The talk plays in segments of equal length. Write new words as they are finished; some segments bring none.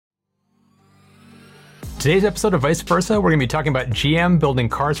Today's episode of Vice Versa, we're going to be talking about GM building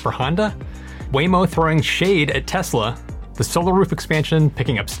cars for Honda, Waymo throwing shade at Tesla, the Solar Roof expansion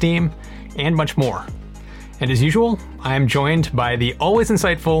picking up steam, and much more. And as usual, I am joined by the always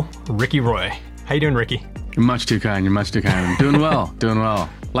insightful Ricky Roy. How you doing, Ricky? You're much too kind. You're much too kind. I'm doing well. Doing well.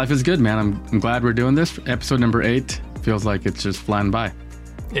 Life is good, man. I'm glad we're doing this. Episode number 8 feels like it's just flying by.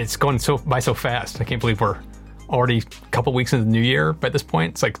 It's going by so fast. I can't believe we're already a couple weeks into the new year by this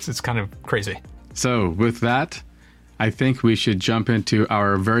point. It's kind of crazy. So with that, I think we should jump into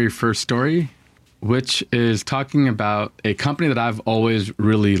our very first story, which is talking about a company that I've always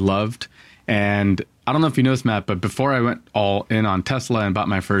really loved. And I don't know if you know this, Matt, but before I went all in on Tesla and bought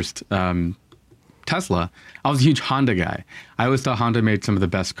my first Tesla, I was a huge Honda guy. I always thought Honda made some of the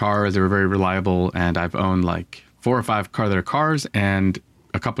best cars. They were very reliable, and I've owned like 4 or 5 their cars and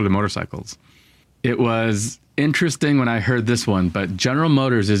a couple of motorcycles. It was interesting when I heard this one, but General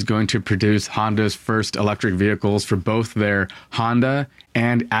Motors is going to produce Honda's first electric vehicles for both their Honda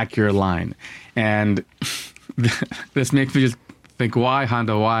and Acura line. And this makes me just think, why,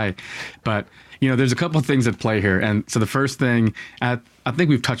 Honda, why? But, you know, there's a couple of things at play here. And so the first thing, I think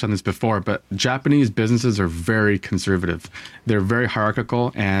we've touched on this before, but Japanese businesses are very conservative. They're very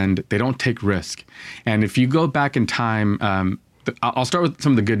hierarchical, and they don't take risk. And if you go back in time, I'll start with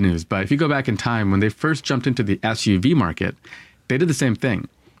some of the good news, but if you go back in time, when they first jumped into the SUV market, they did the same thing,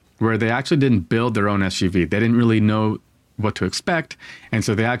 where they actually didn't build their own SUV. They didn't really know what to expect, and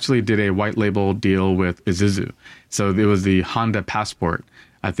so they actually did a white label deal with Isuzu. So it was the Honda Passport,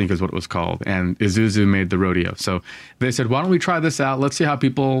 I think is what it was called, and Isuzu made the Rodeo. So they said, why don't we try this out? Let's see how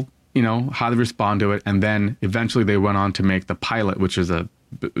people, how they respond to it, and then eventually they went on to make the Pilot, which has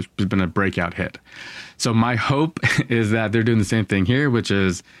been a breakout hit. So my hope is that they're doing the same thing here, which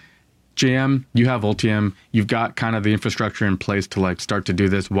is GM, you have Ultium, you've got kind of the infrastructure in place to like start to do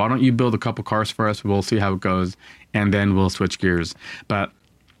this. Why don't you build a couple cars for us? We'll see how it goes, and then we'll switch gears. But,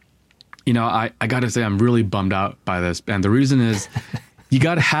 I got to say, I'm really bummed out by this. And the reason is you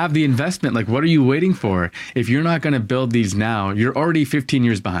got to have the investment. Like, what are you waiting for? If you're not going to build these now, you're already 15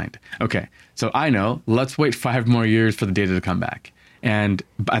 years behind. Okay, so I know, let's wait 5 more years for the data to come back. And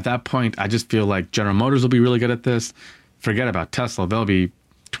at that point, I just feel like General Motors will be really good at this. Forget about Tesla. They'll be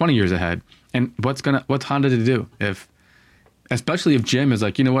 20 years ahead. And what's Honda to do? Especially if Jim is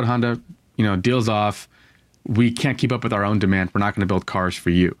like, you know what, Honda, deals off. We can't keep up with our own demand. We're not going to build cars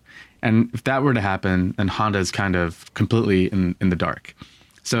for you. And if that were to happen, then Honda is kind of completely in the dark.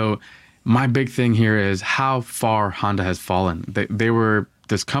 So my big thing here is how far Honda has fallen. They were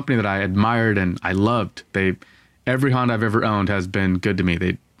this company that I admired and I loved. Every Honda I've ever owned has been good to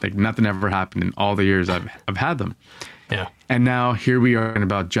me. Nothing ever happened in all the years I've had them. Yeah. And now here we are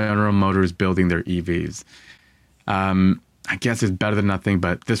about General Motors building their EVs. I guess it's better than nothing,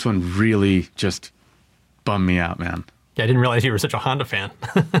 but this one really just bummed me out, man. Yeah, I didn't realize you were such a Honda fan.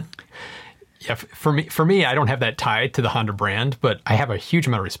 Yeah, for me, I don't have that tie to the Honda brand, but I have a huge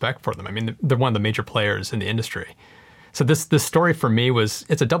amount of respect for them. I mean, they're one of the major players in the industry. So this story for me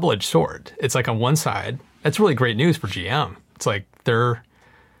it's a double-edged sword. It's like on one side, that's really great news for GM. It's like they're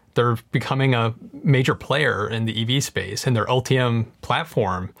becoming a major player in the EV space, and their Ultium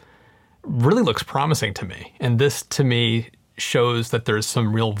platform really looks promising to me. And this, to me, shows that there's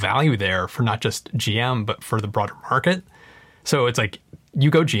some real value there for not just GM, but for the broader market. So it's like, you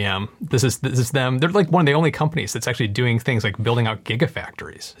go GM, this is them. They're like one of the only companies that's actually doing things like building out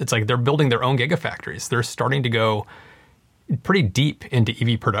gigafactories. It's like they're building their own gigafactories. They're starting to go pretty deep into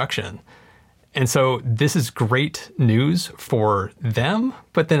EV production. And so this is great news for them.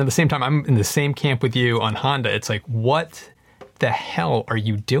 But then at the same time, I'm in the same camp with you on Honda. It's like, what the hell are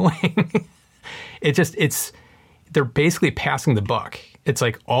you doing? They're basically passing the buck. It's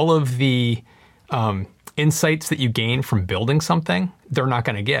like all of the insights that you gain from building something, they're not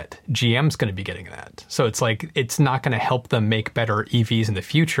going to get. GM's going to be getting that. So it's like, it's not going to help them make better EVs in the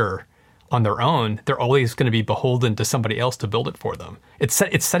future on their own. They're always going to be beholden to somebody else to build it for them. It's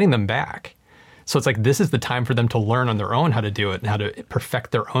setting them back. So it's like, this is the time for them to learn on their own how to do it and how to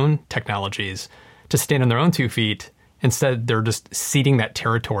perfect their own technologies to stand on their own 2 feet. Instead, they're just ceding that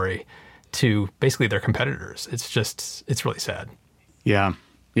territory to basically their competitors. It's really sad. Yeah.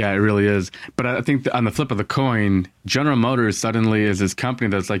 Yeah, it really is. But I think on the flip of the coin, General Motors suddenly is this company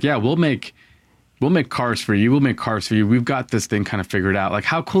that's like, yeah, we'll make cars for you. We'll make cars for you. We've got this thing kind of figured out. Like,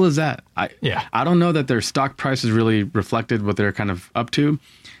 how cool is that? I don't know that their stock price has really reflected what they're kind of up to.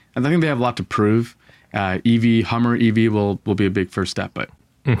 And I think they have a lot to prove. Hummer EV will be a big first step. But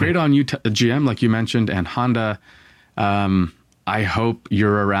great on you, GM, like you mentioned, and Honda. I hope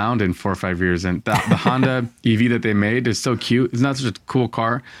you're around in 4 or 5 years. And the Honda EV that they made is so cute. It's not such a cool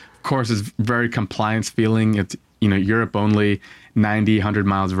car, of course, is very compliance feeling. It's, Europe only, 90, 100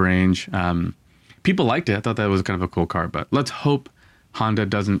 miles of range. People liked it. I thought that was kind of a cool car, but let's hope Honda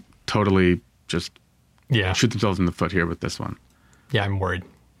doesn't totally just shoot themselves in the foot here with this one. Yeah, I'm worried.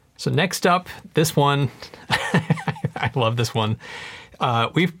 So next up, this one, I love this one.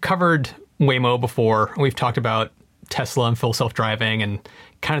 We've covered Waymo before. We've talked about Tesla and full self-driving and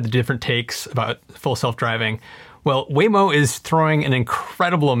kind of the different takes about full self-driving. Well, Waymo is throwing an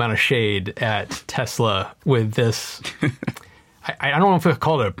incredible amount of shade at Tesla with this. I don't know if I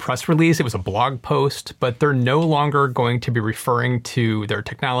call it a press release. It was a blog post, but they're no longer going to be referring to their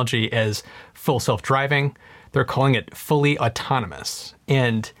technology as full self-driving. They're calling it fully autonomous.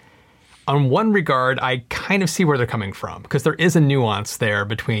 And on one regard, I kind of see where they're coming from, because there is a nuance there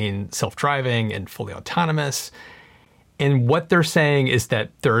between self-driving and fully autonomous. And what they're saying is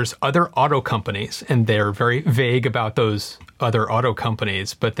that there's other auto companies, and they're very vague about those other auto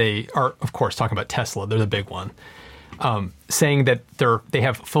companies, but they are, of course, talking about Tesla. They're the big one. Saying that they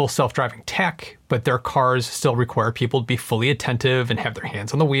have full self-driving tech, but their cars still require people to be fully attentive and have their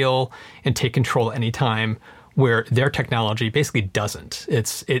hands on the wheel and take control anytime, where their technology basically doesn't.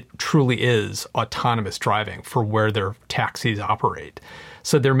 It truly is autonomous driving for where their taxis operate.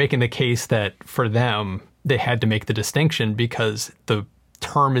 So they're making the case that for them, they had to make the distinction because the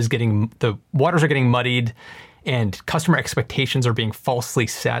waters are getting muddied and customer expectations are being falsely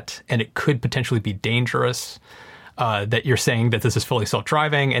set, and it could potentially be dangerous. That you're saying that this is fully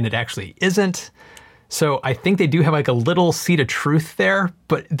self-driving and it actually isn't. So I think they do have like a little seed of truth there,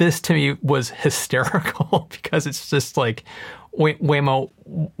 but this to me was hysterical because it's just like, Waymo,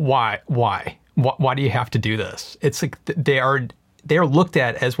 why do you have to do this? It's like they are looked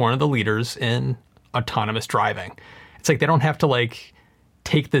at as one of the leaders in autonomous driving. It's like they don't have to like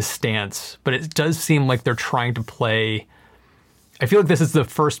take this stance, but it does seem like they're trying to play. I feel like this is the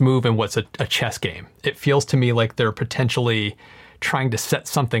first move in what's a chess game. It feels to me like they're potentially trying to set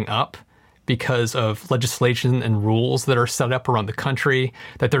something up because of legislation and rules that are set up around the country,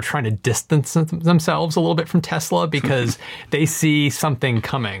 that they're trying to distance themselves a little bit from Tesla because they see something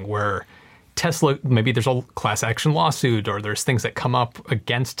coming where Tesla, maybe there's a class action lawsuit or there's things that come up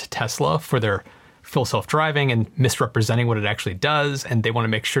against Tesla for their full self-driving and misrepresenting what it actually does. And they want to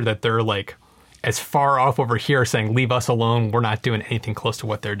make sure that they're like, as far off over here saying, leave us alone, we're not doing anything close to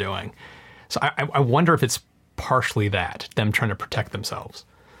what they're doing. So I wonder if it's partially that, them trying to protect themselves.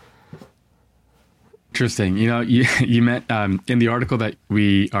 Interesting. You meant in the article that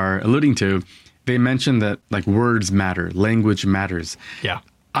we are alluding to, they mentioned that like words matter, language matters. Yeah.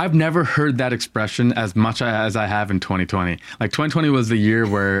 I've never heard that expression as much as I have in 2020. Like 2020 was the year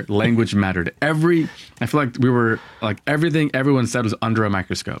where language mattered. I feel like we were like everything everyone said was under a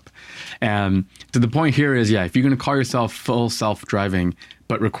microscope. And to the point here is, if you're going to call yourself full self-driving,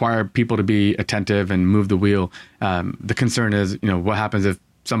 but require people to be attentive and move the wheel, the concern is, what happens if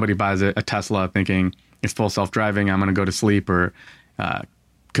somebody buys a Tesla thinking it's full self-driving, I'm going to go to sleep or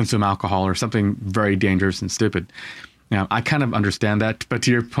consume alcohol or something very dangerous and stupid. Now, I kind of understand that, but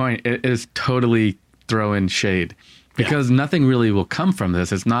to your point, it is totally throwing shade because nothing really will come from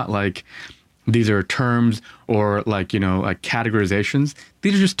this. It's not like these are terms or like categorizations.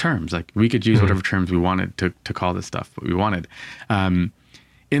 These are just terms. Like we could use whatever terms we wanted to call this stuff what we wanted. In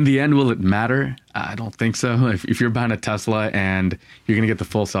the end, will it matter? I don't think so. If you're buying a Tesla and you're going to get the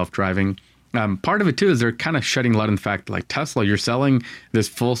full self-driving, part of it too is they're kind of shedding light on the fact like Tesla, you're selling this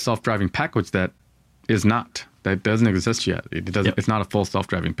full self-driving package that doesn't exist yet. It doesn't. Yep. It's not a full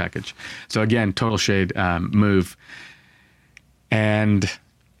self-driving package. So again, total shade move. And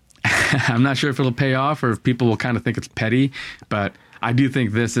I'm not sure if it'll pay off or if people will kind of think it's petty, but I do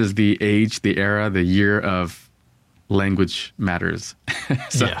think this is the age, the era, the year of language matters.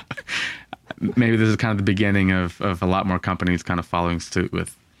 So maybe this is kind of the beginning of a lot more companies kind of following suit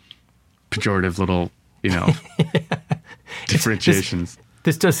with pejorative little, differentiations.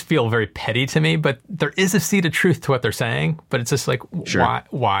 This does feel very petty to me, but there is a seed of truth to what they're saying. But it's just like, why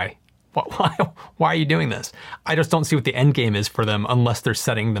are you doing this? I just don't see what the end game is for them unless they're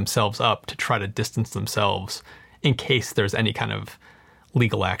setting themselves up to try to distance themselves in case there's any kind of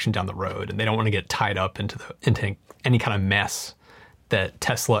legal action down the road, and they don't want to get tied up into any kind of mess that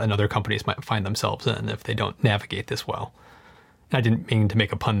Tesla and other companies might find themselves in if they don't navigate this well. And I didn't mean to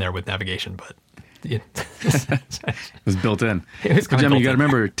make a pun there with navigation, but. It was built in. It was Jimmy, you got to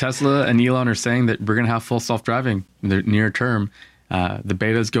remember, Tesla and Elon are saying that we're going to have full self-driving in the near term. The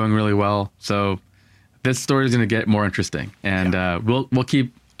beta is going really well, so this story is going to get more interesting, and we'll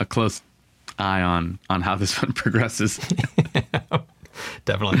keep a close eye on how this one progresses.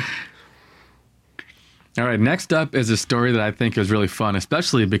 Definitely. All right, next up is a story that I think is really fun,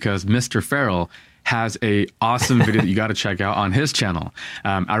 especially because Mr. Farrell has a awesome video that you got to check out on his channel.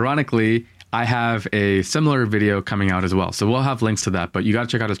 Ironically, I have a similar video coming out as well. So we'll have links to that, but you got to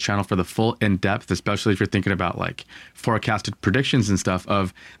check out his channel for the full in-depth, especially if you're thinking about like forecasted predictions and stuff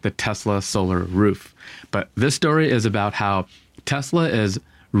of the Tesla solar roof. But this story is about how Tesla is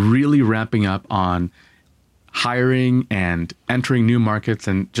really ramping up on hiring and entering new markets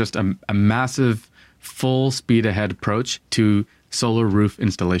and just a massive full speed ahead approach to solar roof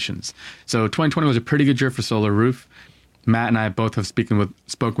installations. So 2020 was a pretty good year for solar roof. Matt and I both have spoken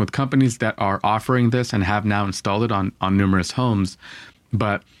with companies that are offering this and have now installed it on numerous homes.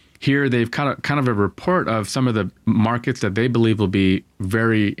 But here they've kind of a report of some of the markets that they believe will be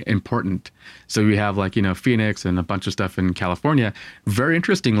very important. So we have like, Phoenix and a bunch of stuff in California. Very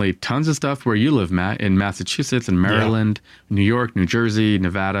interestingly, tons of stuff where you live, Matt, in Massachusetts and Maryland, New York, New Jersey,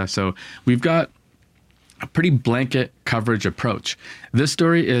 Nevada. So we've got a pretty blanket coverage approach. This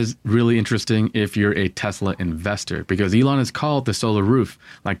story is really interesting if you're a Tesla investor, because Elon has called the solar roof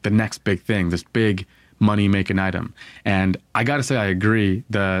like the next big thing, this big money-making item. And I got to say, I agree.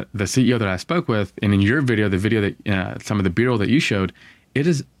 The CEO that I spoke with, and in your video, the video that some of the B-roll that you showed, it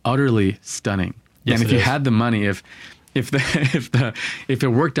is utterly stunning. Yes, and if you had the money, if it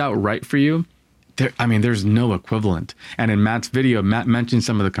worked out right for you, there's no equivalent. And in Matt's video, Matt mentioned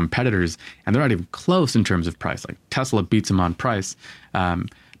some of the competitors, and they're not even close in terms of price. Like Tesla beats them on price,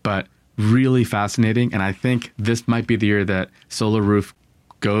 but really fascinating. And I think this might be the year that solar roof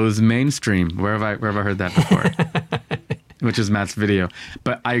goes mainstream. Where have I heard that before? Which is Matt's video.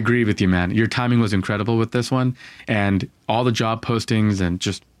 But I agree with you, man. Your timing was incredible with this one, and all the job postings and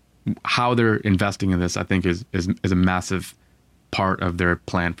just how they're investing in this, I think is a massive part of their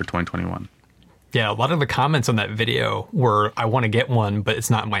plan for 2021. Yeah, a lot of the comments on that video were, I want to get one, but it's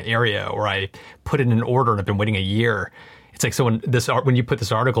not in my area, or I put in an order and I've been waiting a year. It's like, so when you put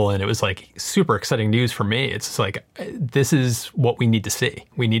this article in, it was like super exciting news for me. It's like, this is what we need to see.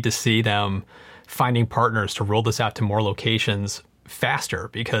 We need to see them finding partners to roll this out to more locations faster,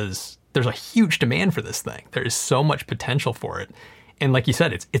 because there's a huge demand for this thing. There is so much potential for it. And like you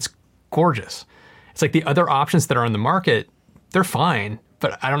said, it's gorgeous. It's like the other options that are on the market, they're fine,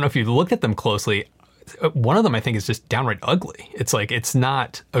 but I don't know if you've looked at them closely. One of them I think is just downright ugly. It's like, it's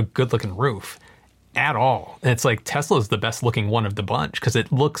not a good looking roof at all. And it's like Tesla's the best looking one of the bunch because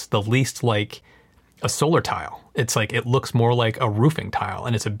it looks the least like a solar tile. It's like, it looks more like a roofing tile,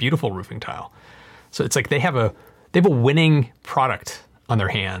 and it's a beautiful roofing tile. So it's like they have a winning product on their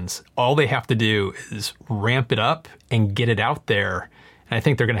hands. All they have to do is ramp it up and get it out there. And I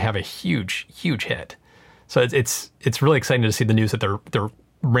think they're going to have a huge, huge hit. So it's really exciting to see the news that they're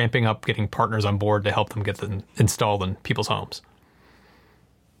ramping up, getting partners on board to help them get them installed in people's homes.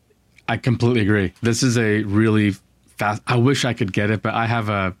 I completely agree. This is a really fast. I wish I could get it, but I have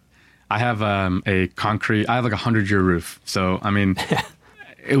a concrete. I have like 100-year roof, so I mean,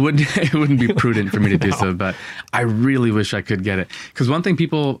 it wouldn't be prudent for me to do so. But I really wish I could get it, because one thing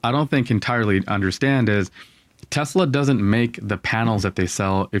people I don't think entirely understand is Tesla doesn't make the panels that they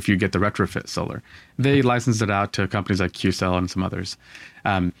sell if you get the retrofit solar. They license it out to companies like QCell and some others.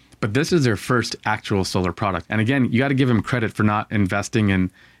 But this is their first actual solar product. And again, you got to give them credit for not investing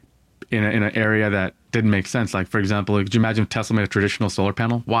in an area that didn't make sense. Like, for example, could you imagine if Tesla made a traditional solar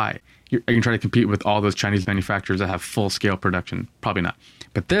panel? Why? Are you going to try to compete with all those Chinese manufacturers that have full-scale production? Probably not.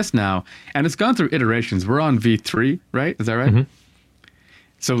 But this now, and it's gone through iterations. We're on V3, right? Is that right? Mm-hmm.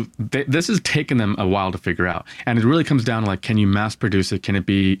 So this has taken them a while to figure out. And it really comes down to, like, can you mass produce it? Can it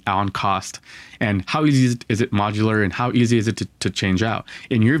be on cost? And how easy is it modular? And how easy is it to change out?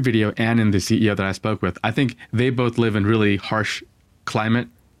 In your video and in the CEO that I spoke with, I think they both live in really harsh climate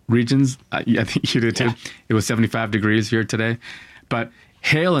regions. I think you did too. Yeah. It was 75 degrees here today. But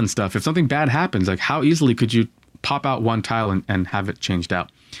hail and stuff, if something bad happens, like how easily could you pop out one tile and have it changed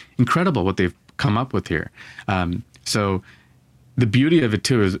out? Incredible what they've come up with here. So the beauty of it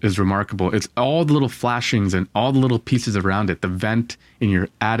too is remarkable. It's all the little flashings and all the little pieces around it, the vent in your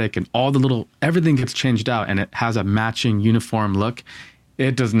attic and everything gets changed out, and it has a matching uniform look.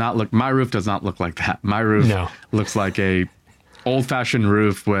 It does not look, my roof does not look like that. My roof looks like a old-fashioned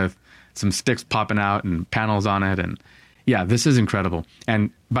roof with some sticks popping out and panels on it. And yeah, this is incredible.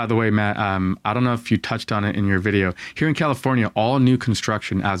 And by the way, Matt, I don't know if you touched on it in your video. Here in California, all new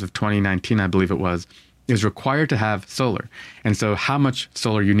construction as of 2019, I believe it was, is required to have solar. And so how much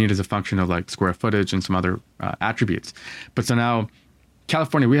solar you need is a function of like square footage and some other attributes. But so now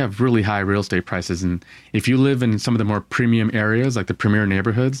California, we have really high real estate prices. And if you live in some of the more premium areas, like the premier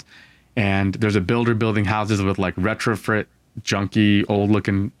neighborhoods, and there's a builder building houses with like retrofit junky,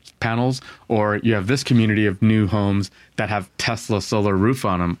 old-looking panels, or you have this community of new homes that have Tesla solar roof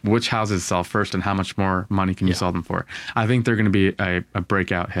on them. Which houses sell first, and how much more money can you sell them for? I think they're going to be a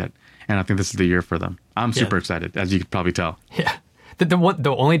breakout hit, and I think this is the year for them. I'm super excited, as you could probably tell. Yeah.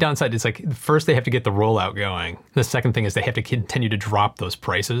 The only downside is, like, first they have to get the rollout going. The second thing is they have to continue to drop those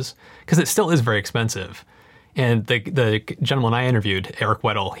prices, because it still is very expensive. And the gentleman I interviewed, Eric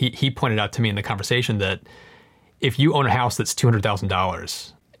Weddle, he pointed out to me in the conversation that if you own a house that's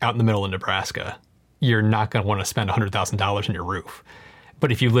 $200,000 out in the middle of Nebraska, you're not going to want to spend $100,000 on your roof.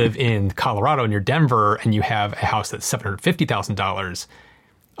 But if you live in Colorado and you're Denver and you have a house that's $750,000,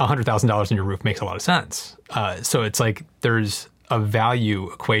 $100,000 in your roof makes a lot of sense. So it's like there's a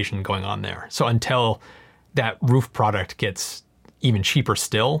value equation going on there. So until that roof product gets even cheaper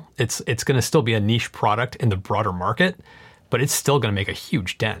still, it's going to still be a niche product in the broader market, but it's still going to make a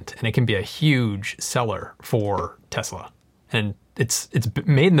huge dent, and it can be a huge seller for Tesla. And it's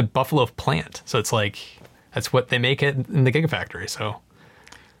made in the Buffalo plant, so it's like that's what they make it in the Gigafactory. So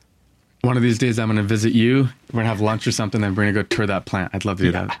one of these days, I'm going to visit you. We're going to have lunch or something, and we're going to go tour that plant. I'd love to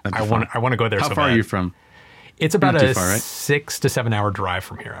do that. I want to go there. How far are you from? It's about a far, right? 6 to 7 hour drive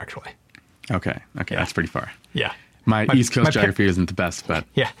from here, actually. Okay, that's pretty far. Yeah. My East Coast geography isn't the best, but...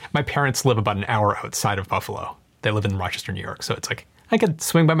 Yeah, my parents live about an hour outside of Buffalo. They live in Rochester, New York, so it's like I could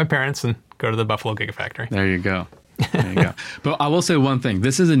swing by my parents and go to the Buffalo Gigafactory. There you go. But I will say one thing.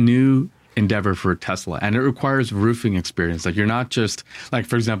 This is a new endeavor for Tesla, and it requires roofing experience. Like, you're not just... Like,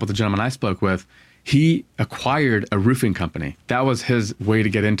 for example, the gentleman I spoke with, he acquired a roofing company. That was his way to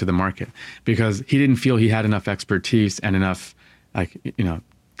get into the market, because he didn't feel he had enough expertise and enough,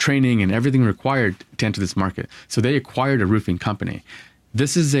 training and everything required to enter this market. So they acquired a roofing company.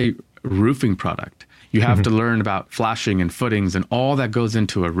 This is a roofing product. You have to learn about flashing and footings and all that goes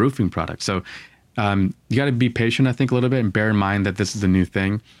into a roofing product. So you got to be patient, I think, a little bit, and bear in mind that this is a new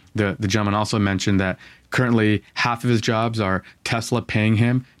thing. The gentleman also mentioned that currently half of his jobs are Tesla paying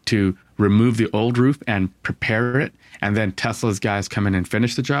him to remove the old roof and prepare it, and then Tesla's guys come in and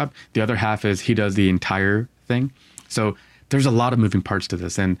finish the job. The other half is he does the entire thing. So there's a lot of moving parts to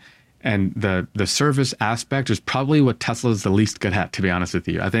this, and the service aspect is probably what Tesla's the least good at, to be honest with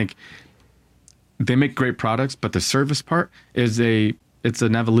you. I think they make great products, but the service part is it's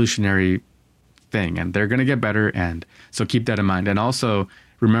an evolutionary thing, and they're going to get better, and so keep that in mind. And also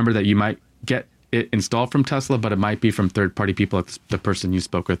remember that you might get it installed from Tesla, but it might be from third-party people, like the person you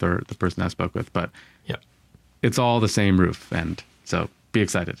spoke with or the person I spoke with. But it's all the same roof, and so be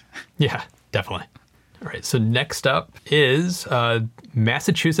excited. Yeah, definitely. All right, so next up is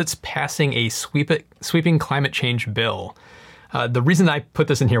Massachusetts passing a sweeping climate change bill. The reason I put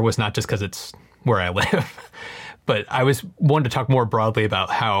this in here was not just because it's where I live, but I wanted to talk more broadly about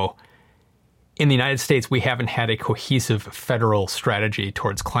how in the United States we haven't had a cohesive federal strategy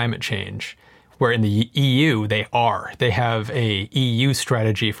towards climate change, where in the EU they have a EU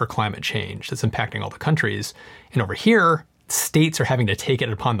strategy for climate change that's impacting all the countries. And over here, states are having to take it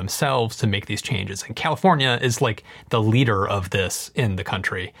upon themselves to make these changes. And California is like the leader of this in the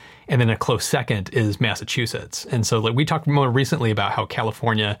country. And then a close second is Massachusetts. And so we talked more recently about how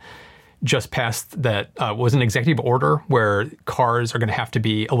California just passed that was an executive order where cars are going to have to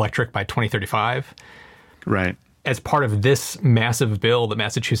be electric by 2035. Right. As part of this massive bill that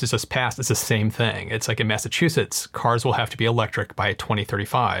Massachusetts has passed, it's the same thing. It's like in Massachusetts, cars will have to be electric by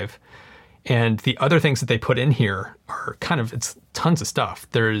 2035. And the other things that they put in here are it's tons of stuff.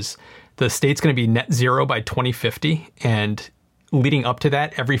 There's the state's going to be net zero by 2050. And leading up to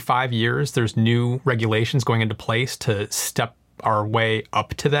that, every 5 years, there's new regulations going into place to step our way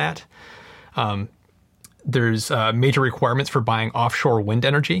up to that. There's major requirements for buying offshore wind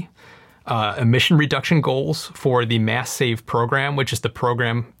energy, emission reduction goals for the Mass Save program, which is the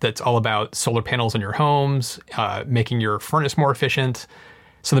program that's all about solar panels in your homes, making your furnace more efficient.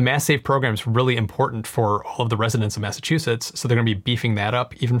 So the Mass Save program is really important for all of the residents of Massachusetts. So they're going to be beefing that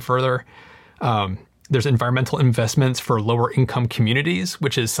up even further. There's environmental investments for lower income communities,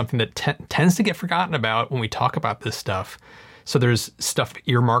 which is something that tends to get forgotten about when we talk about this stuff. So there's stuff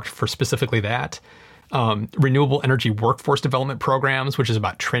earmarked for specifically that. Renewable energy workforce development programs, which is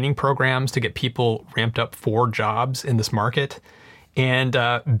about training programs to get people ramped up for jobs in this market. And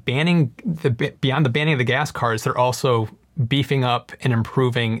beyond the banning of the gas cars, they're also beefing up and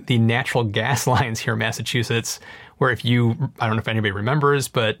improving the natural gas lines here in Massachusetts, where I don't know if anybody remembers,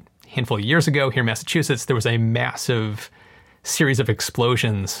 but a handful of years ago here in Massachusetts, there was a massive series of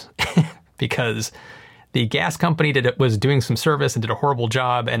explosions because the gas company was doing some service and did a horrible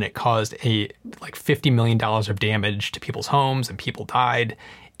job, and it caused $50 million of damage to people's homes, and people died.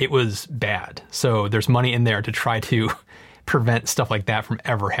 It was bad. So there's money in there to try to prevent stuff like that from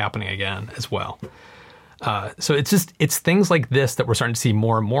ever happening again as well. So it's things like this that we're starting to see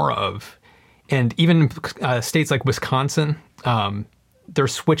more and more of. And even states like Wisconsin, they're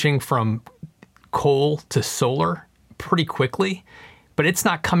switching from coal to solar pretty quickly, but it's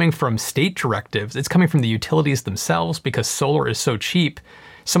not coming from state directives. It's coming from the utilities themselves because solar is so cheap.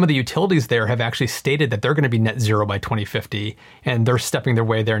 Some of the utilities there have actually stated that they're going to be net zero by 2050, and they're stepping their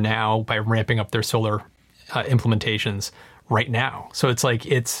way there now by ramping up their solar implementations right now. So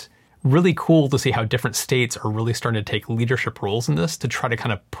it's really cool to see how different states are really starting to take leadership roles in this to try to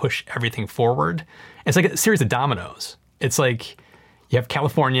kind of push everything forward. It's like a series of dominoes. It's like you have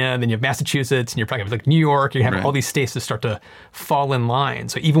California, and then you have Massachusetts, and you're probably like New York. You have all these states that start to fall in line.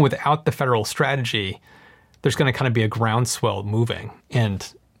 So even without the federal strategy, there's going to kind of be a groundswell moving. And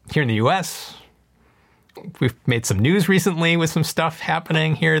here in the U.S., we've made some news recently with some stuff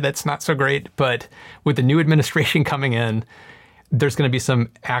happening here that's not so great. But with the new administration coming in, there's going to be some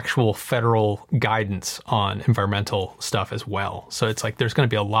actual federal guidance on environmental stuff as well. So it's like there's going to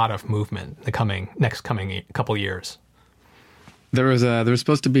be a lot of movement in the next couple of years. There was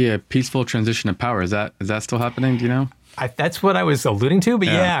supposed to be a peaceful transition of power. Is that still happening? Do you know? That's what I was alluding to. But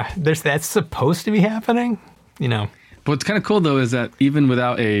yeah, that's supposed to be happening. But what's kind of cool though is that even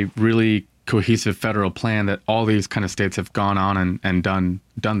without a really cohesive federal plan, that all these kind of states have gone on and done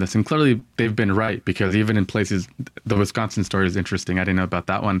this, and clearly they've been right, because even in places, the Wisconsin story is interesting. I didn't know about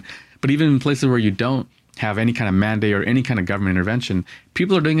that one, but even in places where you don't have any kind of mandate or any kind of government intervention,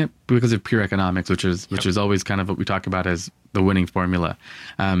 people are doing it because of pure economics, which is always kind of what we talk about as the winning formula.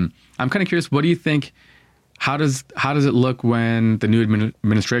 I'm kind of curious, what do you think? How does it look when the new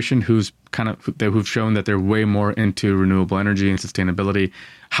administration, who've shown that they're way more into renewable energy and sustainability,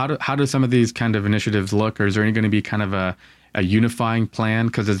 how do some of these kind of initiatives look, or is there going to be kind of a unifying plan?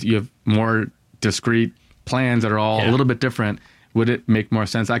 Because you have more discrete plans that are all a little bit different. Would it make more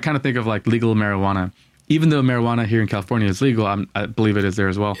sense? I kind of think of like legal marijuana. Even though marijuana here in California is legal, I believe it is there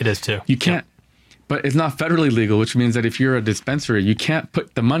as well. It is too. You can't, but it's not federally legal, which means that if you're a dispensary, you can't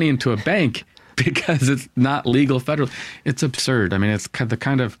put the money into a bank because it's not legal federal. It's absurd. I mean, it's the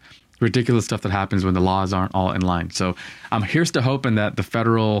kind of ridiculous stuff that happens when the laws aren't all in line. So here's to hoping that the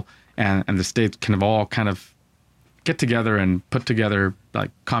federal and the states can all kind of get together and put together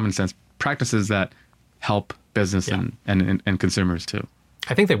like common sense practices that help business and consumers too.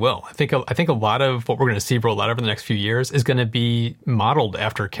 I think they will. I think a lot of what we're going to see roll out over the next few years is going to be modeled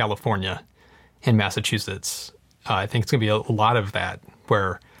after California and Massachusetts. I think it's going to be a lot of that,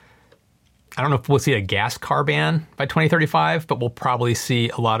 where I don't know if we'll see a gas car ban by 2035, but we'll probably see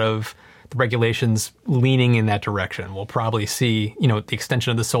a lot of the regulations leaning in that direction. We'll probably see, the extension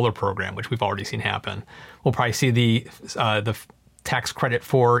of the solar program, which we've already seen happen. We'll probably see the tax credit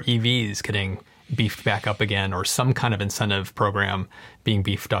for EVs getting beefed back up again, or some kind of incentive program being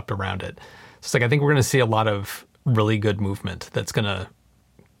beefed up around it. So it's like, I think we're going to see a lot of really good movement that's going to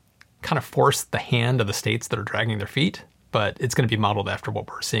kind of force the hand of the states that are dragging their feet, but it's going to be modeled after what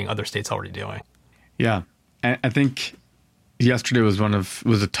we're seeing other states already doing. Yeah. I think yesterday was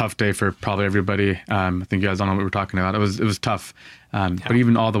a tough day for probably everybody. I think you guys don't know what we're talking about. It was tough. But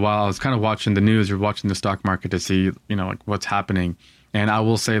even all the while, I was kind of watching the news or watching the stock market to see, like what's happening. And I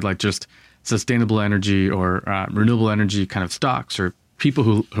will say, like, just sustainable energy or renewable energy kind of stocks, or people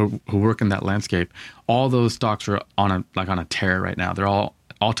who work in that landscape, all those stocks are on a tear right now. They're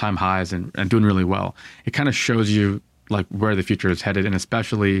all-time highs and doing really well. It kind of shows you like where the future is headed, and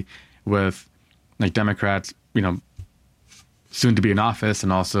especially with like Democrats, soon to be in office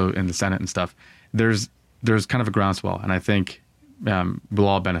and also in the Senate and stuff. There's kind of a groundswell, and I think we'll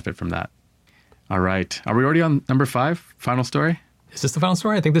all benefit from that. All right, are we already on number 5? Final story? Is this the final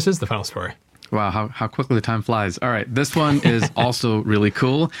story? I think this is the final story. Wow, how quickly the time flies. All right, this one is also really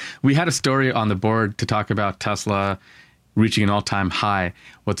cool. We had a story on the board to talk about Tesla reaching an all-time high.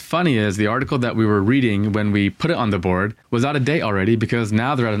 What's funny is the article that we were reading when we put it on the board was out of date already, because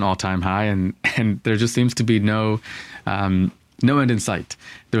now they're at an all-time high, and there just seems to be no end in sight.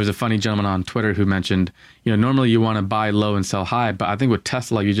 There was a funny gentleman on Twitter who mentioned, normally you want to buy low and sell high, but I think with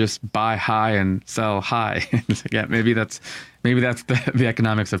Tesla, you just buy high and sell high. Yeah, maybe that's the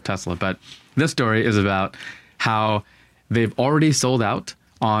economics of Tesla. But this story is about how they've already sold out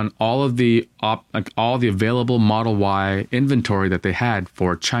on all of the available Model Y inventory that they had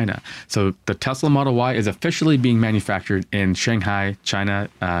for China. So the Tesla Model Y is officially being manufactured in Shanghai, China,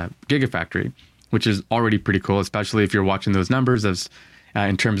 Gigafactory, which is already pretty cool, especially if you're watching those numbers as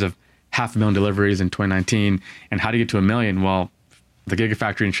in terms of 500,000 deliveries in 2019 and how to get to 1 million. Well, the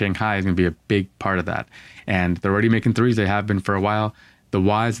Gigafactory in Shanghai is going to be a big part of that. And they're already making threes. They have been for a while. the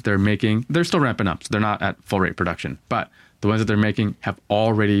Ys that they're making, they're still ramping up. So they're not at full rate production. But the ones that they're making have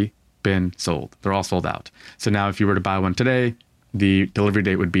already been sold. They're all sold out. So now if you were to buy one today, the delivery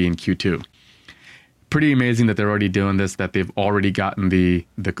date would be in Q2. Pretty amazing that they're already doing this, that they've already gotten the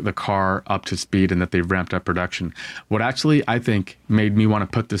car up to speed and that they've ramped up production. What actually I think made me want to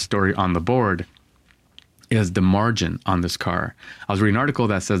put this story on the board is the margin on this car. I was reading an article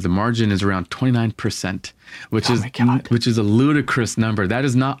that says the margin is around 29%, which is a ludicrous number. That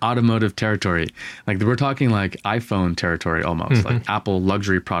is not automotive territory. Like we're talking like iPhone territory almost, like Apple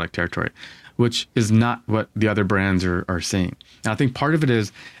luxury product territory, which is not what the other brands are seeing. And I think part of it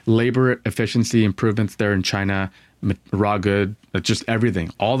is labor efficiency improvements there in China, raw good, just everything.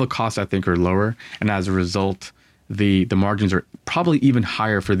 All the costs I think are lower, and as a result, the margins are probably even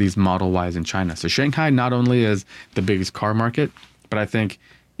higher for these Model Ys in China. So Shanghai not only is the biggest car market, but I think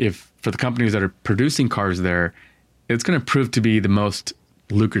if for the companies that are producing cars there, it's going to prove to be the most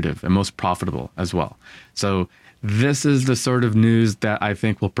lucrative and most profitable as well. So this is the sort of news that I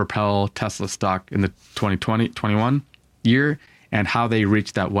think will propel Tesla stock in the 2020-21 year and how they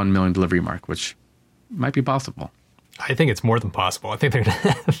reach that 1 million delivery mark, which might be possible. I think it's more than possible. I think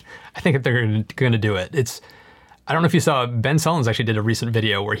they're going to do it. I don't know if you saw, Ben Sullins actually did a recent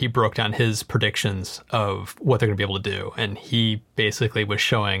video where he broke down his predictions of what they're going to be able to do. And he basically was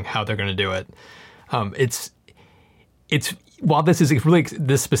showing how they're going to do it. While this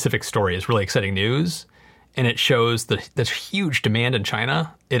specific story is really exciting news, and it shows this huge demand in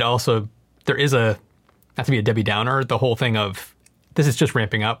China, there is not to be a Debbie Downer, the whole thing of this is just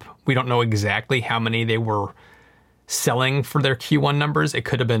ramping up. We don't know exactly how many they were selling for their Q1 numbers. It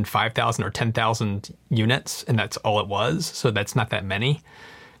could have been 5,000 or 10,000 units, and that's all it was. So that's not that many.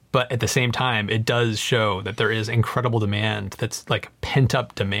 But at the same time, it does show that there is incredible demand that's like pent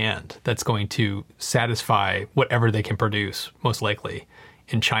up demand that's going to satisfy whatever they can produce, most likely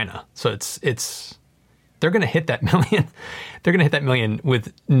in China. So they're going to hit that million. They're going to hit that million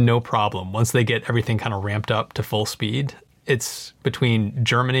with no problem once they get everything kind of ramped up to full speed. It's between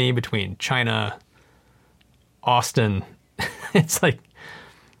Germany, between China, Austin. It's like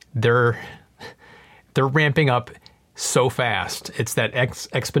they're ramping up so fast. It's that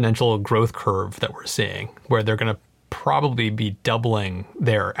exponential growth curve that we're seeing where they're going to probably be doubling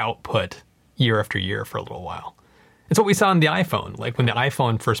their output year after year for a little while. It's what we saw on the iPhone. Like when the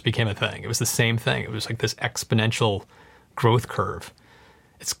iPhone first became a thing, it was the same thing. It was like this exponential growth curve.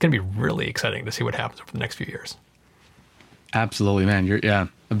 It's going to be really exciting to see what happens over the next few years. Absolutely, man.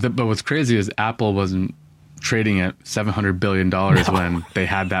 But what's crazy is Apple wasn't trading at $700 billion when they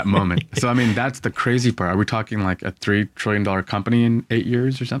had that moment. So, I mean, that's the crazy part. Are we talking like a $3 trillion company in 8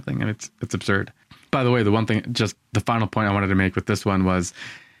 years or something? And it's absurd. By the way, the one thing, just the final point I wanted to make with this one was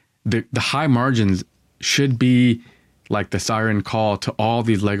the high margins should be like the siren call to all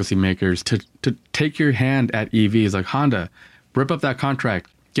these legacy makers to take your hand at EVs like Honda, rip up that contract,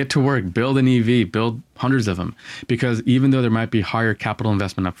 get to work, build an EV, build hundreds of them. Because even though there might be higher capital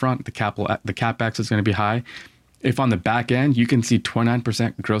investment up front, the CapEx is going to be high. If on the back end, you can see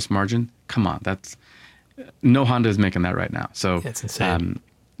 29% gross margin, come on, no Honda is making that right now. So it's insane.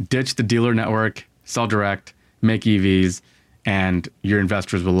 Ditch the dealer network, sell direct, make EVs, and your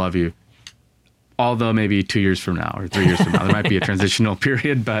investors will love you. Although maybe 2 years from now or 3 years from now, there might be a transitional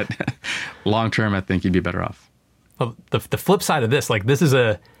period, but long term, I think you'd be better off. Well, the flip side of this, like this is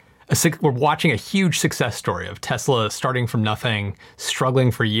we're watching a huge success story of Tesla starting from nothing, struggling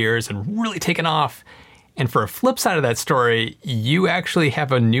for years and really taking off. And for a flip side of that story, you actually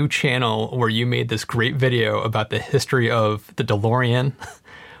have a new channel where you made this great video about the history of the DeLorean,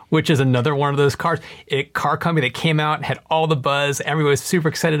 which is another one of those cars. A car company that came out and had all the buzz. Everyone was super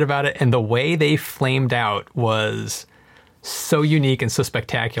excited about it. And the way they flamed out was so unique and so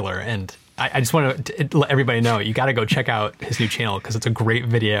spectacular. And I just want to let everybody know, you got to go check out his new channel because it's a great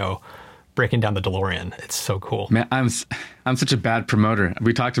video breaking down the DeLorean. It's so cool. Man, I'm such a bad promoter.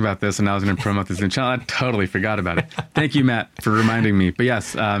 We talked about this and I was going to promote this new channel. I totally forgot about it. Thank you, Matt, for reminding me. But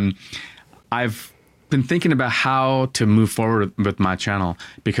yes, I've been thinking about how to move forward with my channel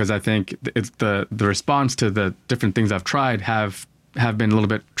because I think it's the response to the different things I've tried have been a little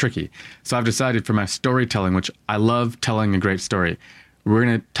bit tricky. So I've decided for my storytelling, which I love telling a great story, we're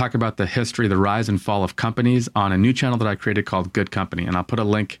going to talk about the history, the rise and fall of companies on a new channel that I created called Good Company. And I'll put a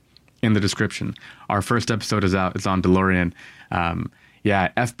link in the description. Our first episode is out. It's on DeLorean.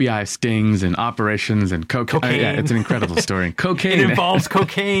 FBI stings and operations and cocaine. Yeah, it's an incredible story. Cocaine. It involves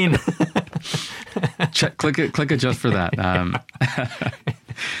cocaine. Click it just for that.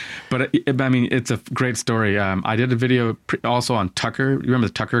 But I mean, it's a great story. I did a video also on Tucker. You remember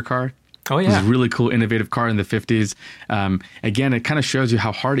the Tucker car? Oh, yeah. It was a really cool, innovative car in the 50s. Again, it kind of shows you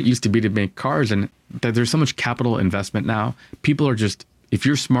how hard it used to be to make cars and that there's so much capital investment now. People are just, if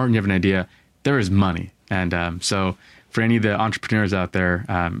you're smart and you have an idea, there is money. And so for any of the entrepreneurs out there,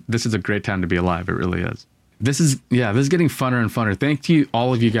 this is a great time to be alive. It really is. This is getting funner and funner. Thank you,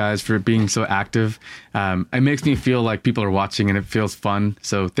 all of you guys, for being so active. It makes me feel like people are watching and it feels fun.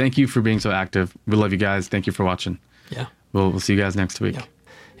 So thank you for being so active. We love you guys. Thank you for watching. Yeah. We'll see you guys next week. Yeah.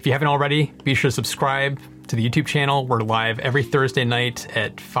 If you haven't already, be sure to subscribe to the YouTube channel. We're live every Thursday night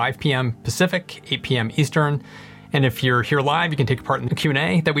at 5 p.m. Pacific, 8 p.m. Eastern. And if you're here live, you can take part in the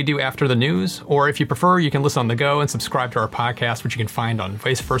Q&A that we do after the news. Or if you prefer, you can listen on the go and subscribe to our podcast, which you can find on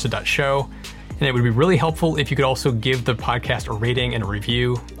viceversa.show. And it would be really helpful if you could also give the podcast a rating and a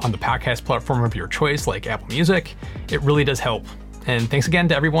review on the podcast platform of your choice, like Apple Music. It really does help. And thanks again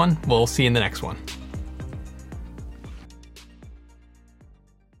to everyone. We'll see you in the next one.